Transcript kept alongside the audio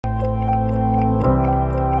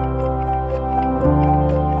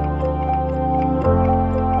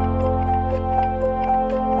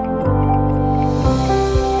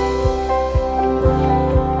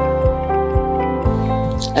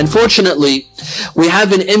Unfortunately, we have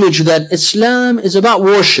an image that Islam is about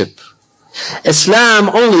worship. Islam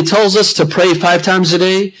only tells us to pray 5 times a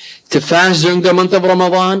day, to fast during the month of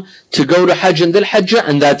Ramadan, to go to Hajj and Dhul Hijjah,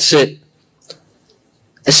 and that's it.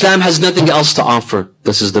 Islam has nothing else to offer.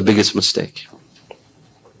 This is the biggest mistake.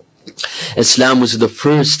 Islam was the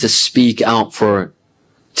first to speak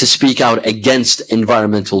out against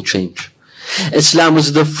environmental change. Islam was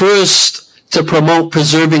the first to promote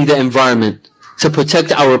preserving the environment, to protect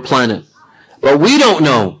our planet. But we don't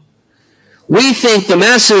know. We think the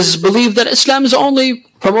masses believe that Islam is only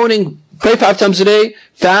promoting pray 5 times a day,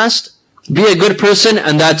 fast, be a good person,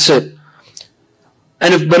 and that's it.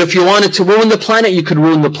 But if you wanted to ruin the planet, you could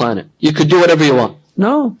ruin the planet. You could do whatever you want.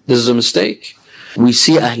 No, this is a mistake. We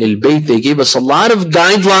see Ahlul Bayt, they gave us a lot of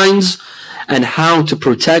guidelines on how to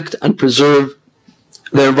protect and preserve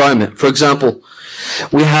the environment. For example,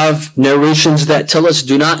 we have narrations that tell us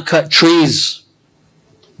do not cut trees.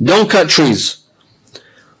 Don't cut trees.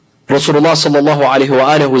 Rasulullah sallallahu alayhi wa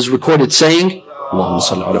alihi was recorded saying, Allahumma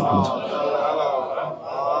salli ala Muhammad.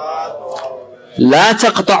 لا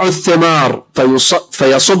تقطعوا الثمار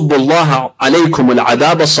فيصب الله عليكم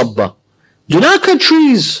العذاب صبا. Do not cut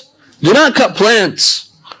trees. Do not cut plants.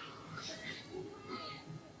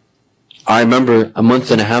 I remember a month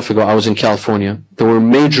and a half ago, I was in California. There were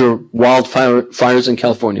major wildfires in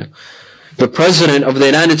California. The President of the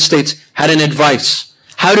United States had an advice.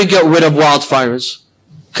 How to get rid of wildfires?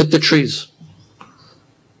 Cut the trees.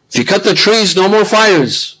 If you cut the trees, no more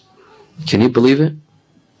fires. Can you believe it?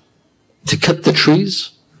 To cut the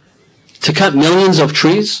trees? To cut millions of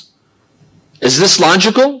trees? Is this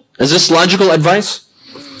logical? Is this logical advice?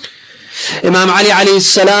 Imam Ali alayhi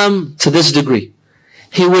salam, to this degree,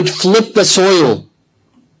 he would flip the soil.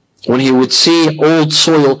 When he would see old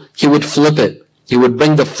soil, he would flip it. He would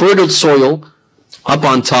bring the fertile soil up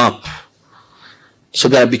on top so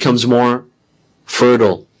that it becomes more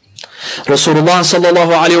fertile. Rasulullah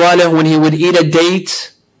sallallahu alayhi wa sallam, when he would eat a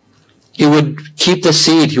date, he would keep the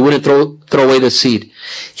seed. He wouldn't throw away the seed.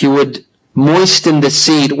 He would moisten the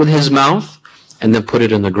seed with his mouth and then put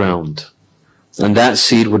it in the ground. And that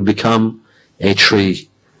seed would become a tree.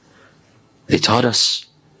 They taught us.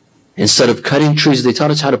 Instead of cutting trees, they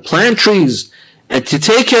taught us how to plant trees and to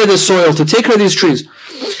take care of the soil, to take care of these trees.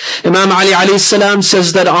 Imam Ali alayhi salam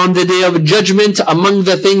says that on the day of judgment, among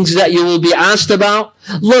the things that you will be asked about,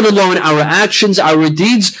 let alone our actions, our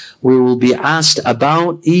deeds, we will be asked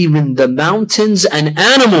about even the mountains and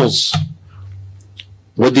animals.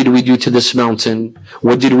 What did we do to this mountain?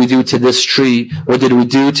 What did we do to this tree? What did we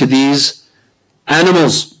do to these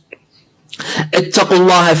animals? اتقوا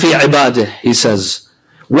الله في عباده, he says,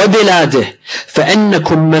 وبلاده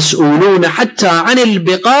فإنكم مسؤولون حتى عن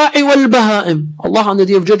البقاع والبهائم. Allah on the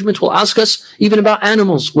day of judgment will ask us even about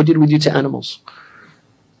animals. What did we do to animals?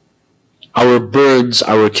 Our birds,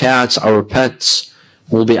 our cats, our pets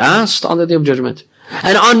will be asked on the day of judgment.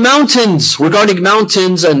 And on mountains, regarding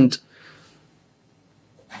mountains and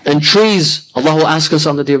trees, Allah will ask us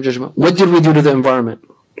on the day of judgment. What did we do to the environment?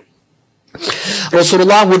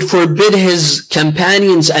 Rasulullah would forbid his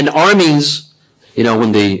companions and armies,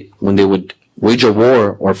 when they would wage a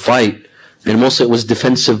war or fight, and mostly it was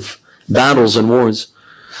defensive battles and wars.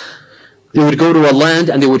 They would go to a land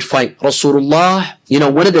and they would fight. Rasulullah,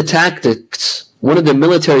 one of the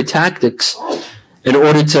military tactics, in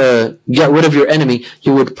order to get rid of your enemy,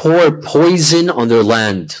 you would pour poison on their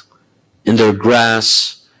land, in their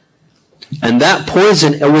grass. And that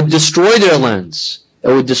poison, it would destroy their lands. It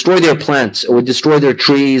would destroy their plants. It would destroy their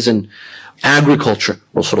trees and agriculture.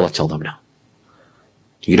 Rasulullah tell them, no.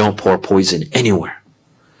 You don't pour poison anywhere.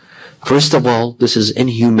 First of all, this is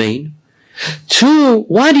inhumane. 2,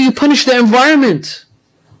 why do you punish the environment?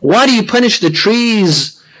 Why do you punish the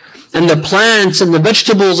trees and the plants and the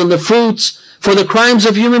vegetables and the fruits for the crimes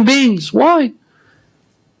of human beings? Why?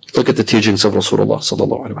 Look at the teachings of Rasulullah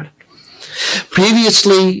sallallahu alaihi wasallam.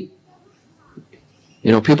 Previously,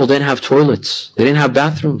 people didn't have toilets. They didn't have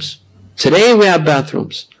bathrooms. Today we have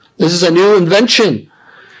bathrooms. This is a new invention.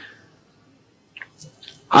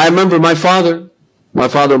 I remember my father, my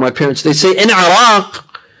parents, they say in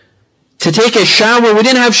Iraq, to take a shower, we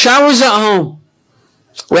didn't have showers at home.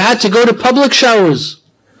 We had to go to public showers.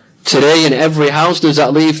 Today in every house there's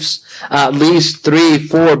at least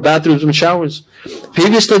 3-4 bathrooms and showers.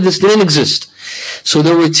 Previously this didn't exist. So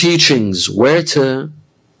there were teachings where to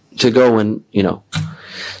go and,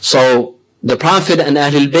 So the Prophet and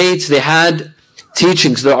Ahlul Bayt, they had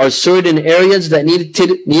teachings. There are certain areas that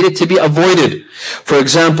needed to be avoided. For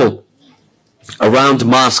example, around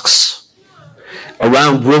mosques,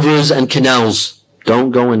 around rivers and canals.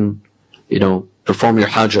 Don't go and, Perform your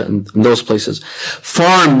hajjah in those places.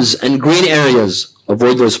 Farms and green areas,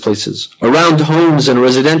 avoid those places. Around homes and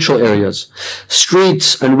residential areas.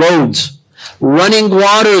 Streets and roads. Running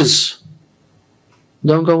waters.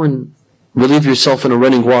 Don't go and relieve yourself in a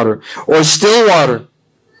running water. Or still water.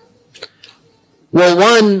 Well,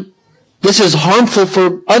 one, this is harmful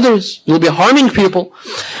for others. You'll be harming people.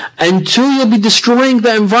 And two, you'll be destroying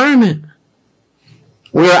the environment.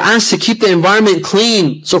 We are asked to keep the environment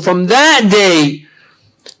clean. So from that day,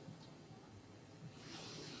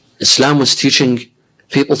 Islam was teaching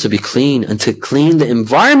people to be clean and to clean the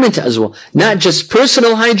environment as well. Not just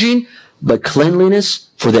personal hygiene, but cleanliness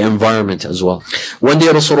for the environment as well. One day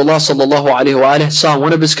Rasulullah sallallahu alayhi wa alayhi saw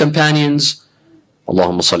one of his companions,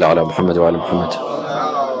 Allahumma salli ala Muhammad wa ala Muhammad.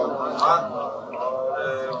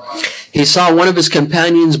 He saw one of his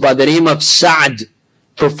companions by the name of Sa'd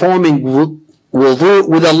performing wudu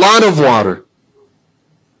with a lot of water.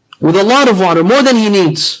 With a lot of water, more than he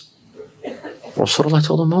needs. Rasulullah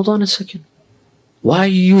told him, hold on a second. Why are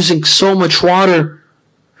you using so much water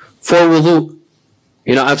for wudu?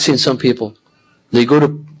 You know, I've seen some people, they go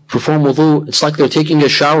to perform wudu, it's like they're taking a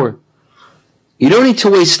shower. You don't need to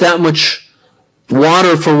waste that much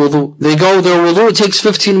water for wudu. They go, their wudu, it takes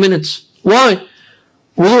 15 minutes. Why?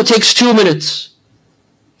 Wudu takes 2 minutes.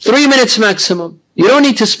 3 minutes maximum. You don't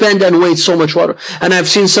need to spend and waste so much water. And I've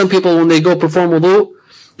seen some people, when they go perform wudu,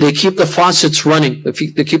 they keep the faucets running. They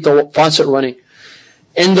keep the faucet running.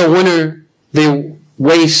 In the winter, they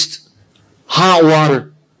waste hot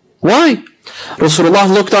water. Why?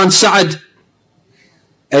 Rasulullah looked on Sa'd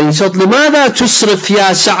and he said, لماذا تسرف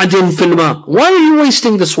يا سعد في الماء? Why are you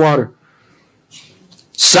wasting this water?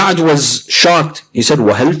 Sa'd was shocked. He said,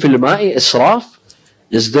 وهل في الماء إسراف?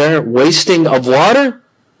 Is there wasting of water?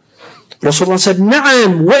 Rasulullah said,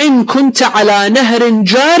 نعم وإن كنت على نهر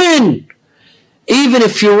جار. Even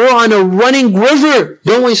if you were on a running river,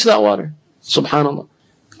 don't waste that water. Subhanallah.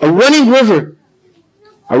 A running river,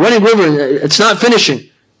 it's not finishing.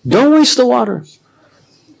 Don't waste the water.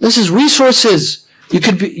 This is resources. You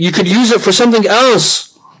could use it for something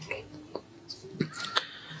else.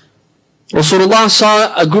 Rasulullah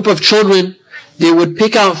saw a group of children. They would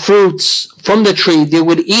pick out fruits from the tree. They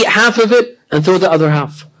would eat half of it and throw the other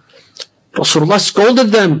half. Rasulullah scolded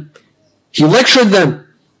them. He lectured them.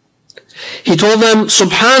 He told them,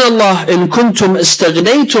 Subhanallah, in kuntum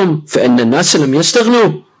istaghnaytum, fa inna an-nas lam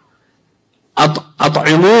yastaghnu.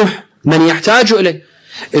 أطعموه من يحتاج إليه.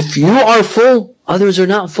 If you are full, others are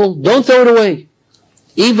not full. Don't throw it away.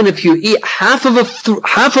 Even if you eat half of a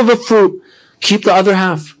fruit, keep the other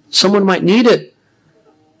half. Someone might need it.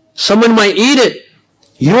 Someone might eat it.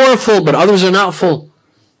 You are full, but others are not full.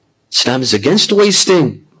 Islam is against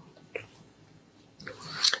wasting.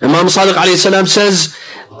 Imam Sadiq alayhi salam says,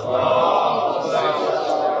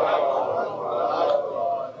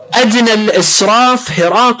 أدنى الإسراف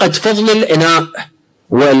هراقة فضل الإناء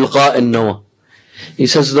وإلقاء النوى. He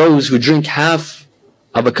says those who drink half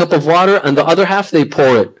of a cup of water and the other half they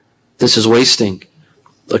pour it. This is wasting.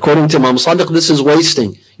 According to Imam Sadiq, this is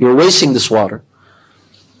wasting. You're wasting this water.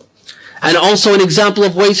 And also an example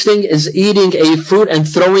of wasting is eating a fruit and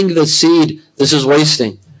throwing the seed. This is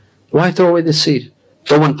wasting. Why throw away the seed?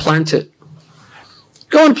 Go and plant it.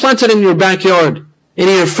 Go and plant it in your backyard, in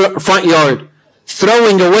your front yard.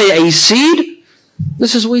 Throwing away a seed,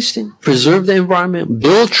 this is wasting. Preserve the environment.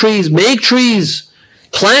 Build trees. Make trees.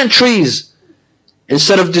 Plant trees.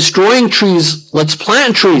 Instead of destroying trees, let's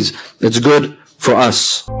plant trees. It's good for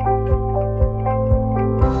us.